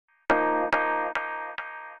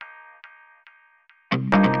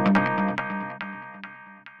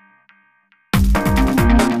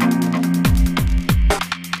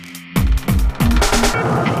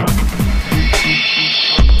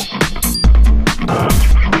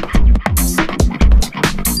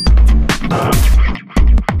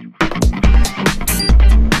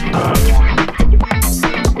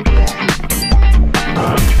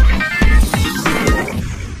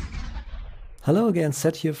again,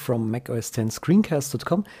 Seth here from macOS 10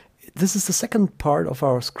 screencast.com. This is the second part of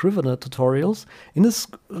our Scrivener tutorials. In this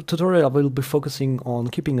tutorial, I will be focusing on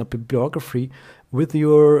keeping a bibliography with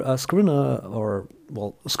your Scrivener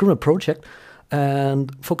Scrivener project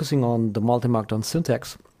and focusing on the Multimarkdown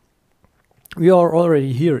syntax. We are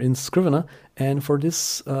already here in Scrivener, and for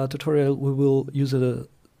this tutorial, we will use a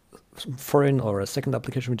foreign or a second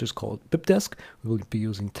application which is called BibDesk. We will be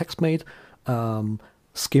using TextMate,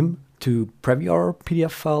 Skim to preview our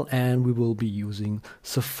PDF file, and we will be using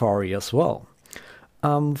Safari as well.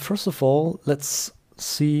 First of all, let's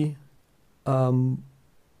see how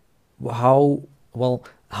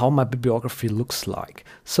my bibliography looks like.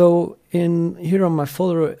 So here on my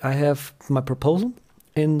folder, I have my proposal.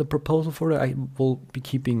 In the proposal folder, I will be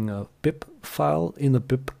keeping a Bib file in the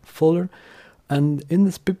Bib folder, and in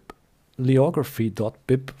this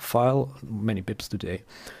bibliography.bib file, many bibs today,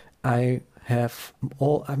 I'm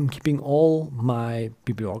keeping all my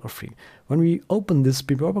bibliography. When we open this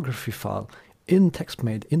bibliography file in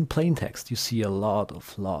TextMate, in plain text, you see a lot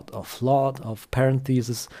of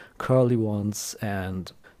parentheses, curly ones,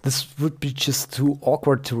 and this would be just too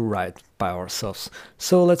awkward to write by ourselves.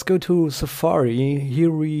 So let's go to Safari.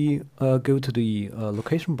 Here we go to the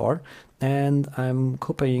location bar, and I'm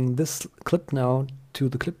copying this clip now to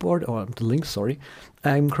the clipboard, or the link, sorry.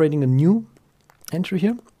 I'm creating a new entry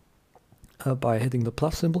here by hitting the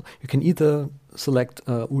plus symbol. You can either select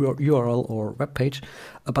URL or web page,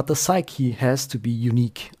 but the side key has to be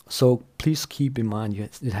unique. So please keep in mind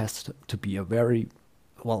it has to be a very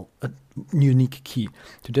a unique key.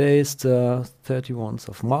 Today is the 31st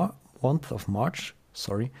of March.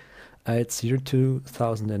 Sorry, it's year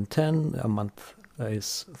 2010. A month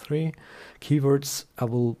is 3. Keywords, I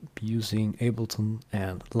will be using Ableton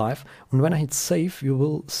and Live. And when I hit save, you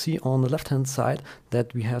will see on the left hand side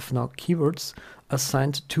that we have now keywords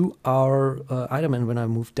assigned to our item. And when I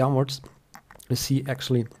move downwards, you see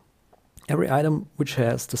actually every item which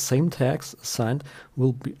has the same tags assigned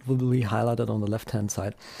will be highlighted on the left hand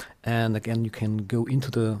side. And again, you can go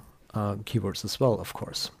into the keywords as well, of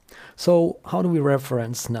course. So how do we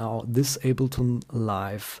reference now this Ableton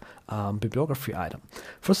Live bibliography item?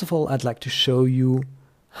 First of all, I'd like to show you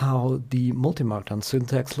how the Multimarkdown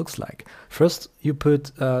syntax looks like. First, you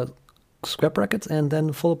put square brackets and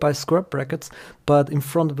then followed by square brackets, but in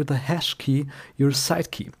front with the hash key, your side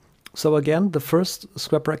key. So again, the first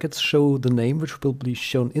square brackets show the name, which will be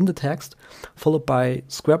shown in the text, followed by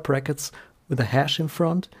square brackets with a hash in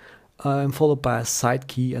front, and followed by a side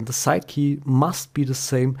key, and the side key must be the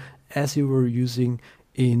same as you were using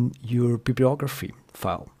in your bibliography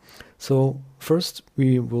file. So first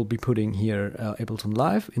we will be putting here Ableton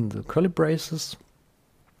Live in the curly braces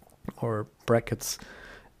or brackets,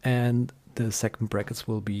 and the second brackets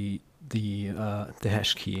will be the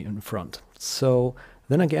hash key in front. So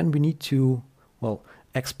then again, we need to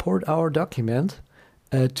export our document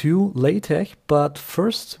to LaTeX, but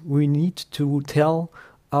first we need to tell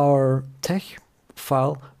our text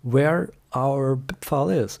file where our bib file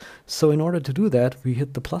is. So in order to do that, we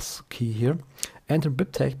hit the plus key here, enter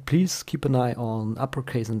BibTeX. Please keep an eye on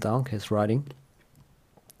uppercase and downcase writing,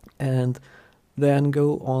 and then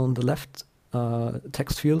go on the left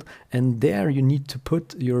text field, and there you need to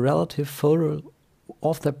put your relative folder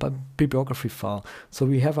of that bibliography file. So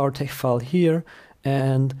we have our text file here,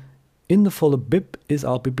 and in the folder bib is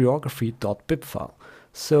our bibliography.bib file.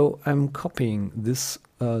 So I'm copying this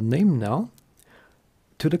name now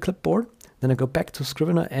to the clipboard. Then I go back to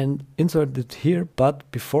Scrivener and insert it here, but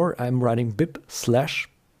before I'm writing bib/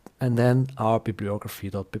 and then our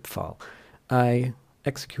bibliography.bib file. I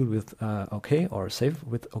execute with OK, or save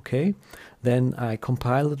with OK. Then I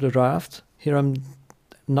compile the draft. Here I'm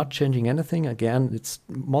not changing anything. Again, it's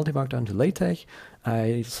Multimarkdown to LaTeX.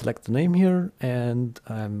 I select the name here, and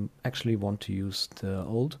I actually want to use the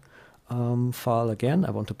old file again.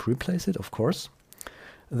 I want to replace it, of course.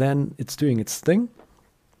 Then it's doing its thing.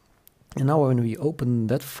 And now when we open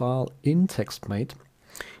that file in TextMate,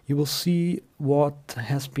 you will see what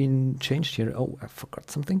has been changed here. Oh, I forgot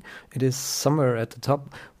something. It is somewhere at the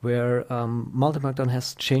top where Multimarkdown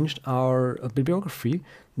has changed our bibliography.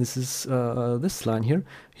 This is this line here.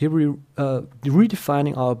 Here we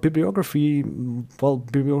redefining our bibliography,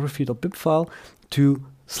 bibliography.bib file to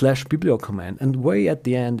 /biblio command. And way at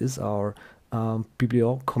the end is our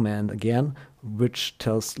biblio command again, which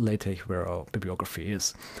tells LaTeX where our bibliography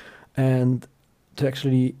is. And to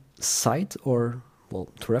actually cite or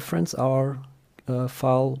to reference our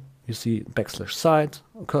file, you see \cite,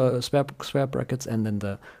 square brackets, and then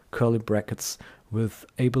the curly brackets with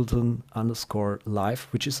Ableton_Live,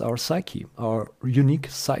 which is our side key, our unique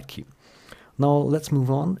side key. Now let's move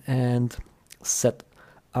on and set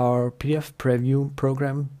our PDF preview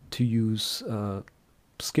program to use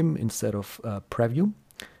Skim instead of preview.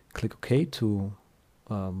 Click OK to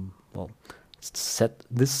well, set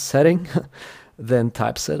this setting, then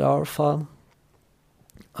typeset our file,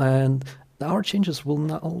 and our changes will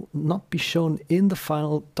now not be shown in the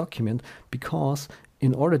final document, because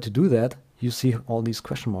in order to do that, you see all these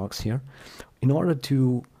question marks here. In order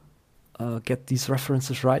to get these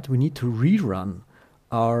references right, we need to rerun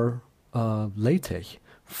our LaTeX.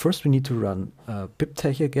 First, we need to run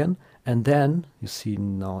BibTeX again, and then you see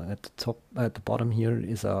now at the top, at the bottom here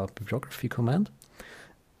is our bibliography command,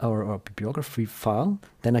 or our bibliography file.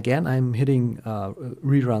 Then again, I'm hitting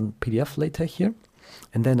rerun PDF LaTeX here,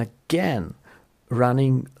 and then again,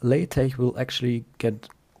 running LaTeX will actually get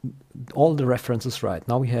all the references right.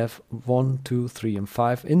 Now we have 1, 2, 3, and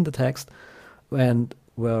 5 in the text, and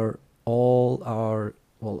where all our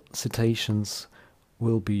citations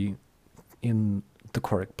will be in the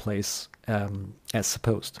correct place as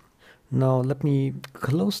supposed. Now let me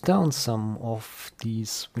close down some of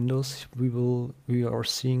these windows we are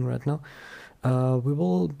seeing right now. We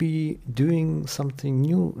will be doing something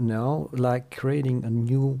new now, like creating a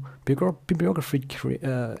new bibliography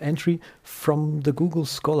entry from the Google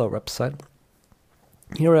Scholar website.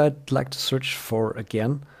 Here I'd like to search for,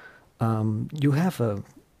 again, you have a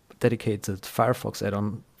dedicated Firefox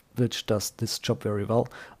add-on which does this job very well,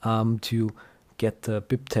 to get the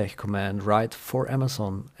BibTeX command right for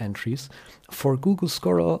Amazon entries. For Google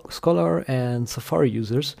Scholar and Safari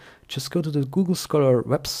users, just go to the Google Scholar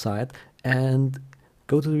website and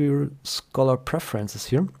go to your Scholar preferences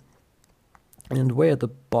here. And way at the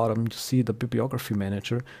bottom, you see the Bibliography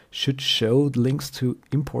Manager should show the links to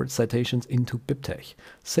import citations into BibTeX.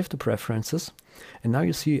 Save the preferences, and now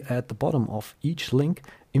you see at the bottom of each link,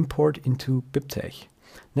 import into BibTeX.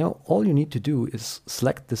 Now all you need to do is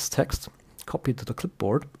select this text, copy it to the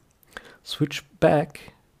clipboard, switch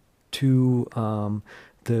back to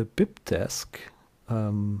the BibDesk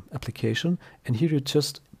application, and here you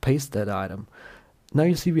just paste that item. Now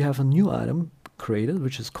you see we have a new item created,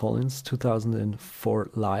 which is Collins 2004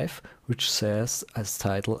 Live, which says as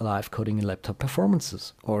title Live Coding in Laptop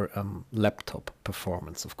Performances, or laptop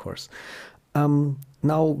performance, of course.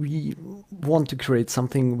 Now we want to create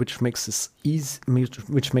something which makes this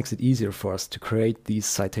which makes it easier for us to create these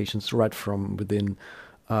citations right from within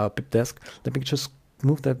BibDesk. Let me just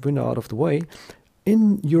move that window out of the way.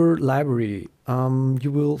 In your library,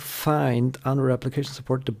 you will find under Application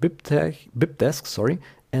Support the BibDesk, sorry,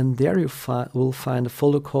 and there you will find a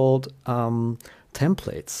folder called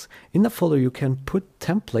Templates. In the folder, you can put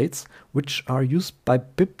templates which are used by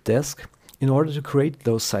BibDesk in order to create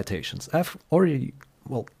those citations. I've already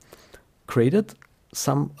created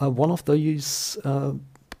one of these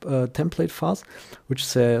template files, which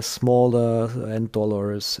says smaller and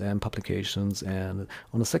dollars and publications, and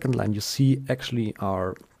on the second line you see actually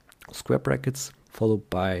our square brackets followed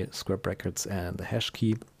by square brackets and the hash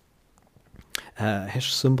key,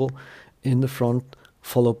 hash symbol in the front,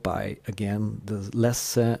 followed by again the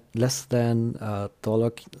less than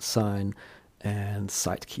dollar sign and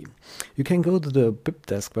side key. You can go to the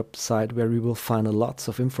BibDesk website where you will find lots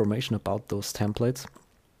of information about those templates.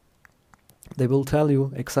 They will tell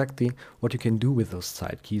you exactly what you can do with those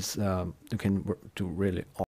side keys. You can do really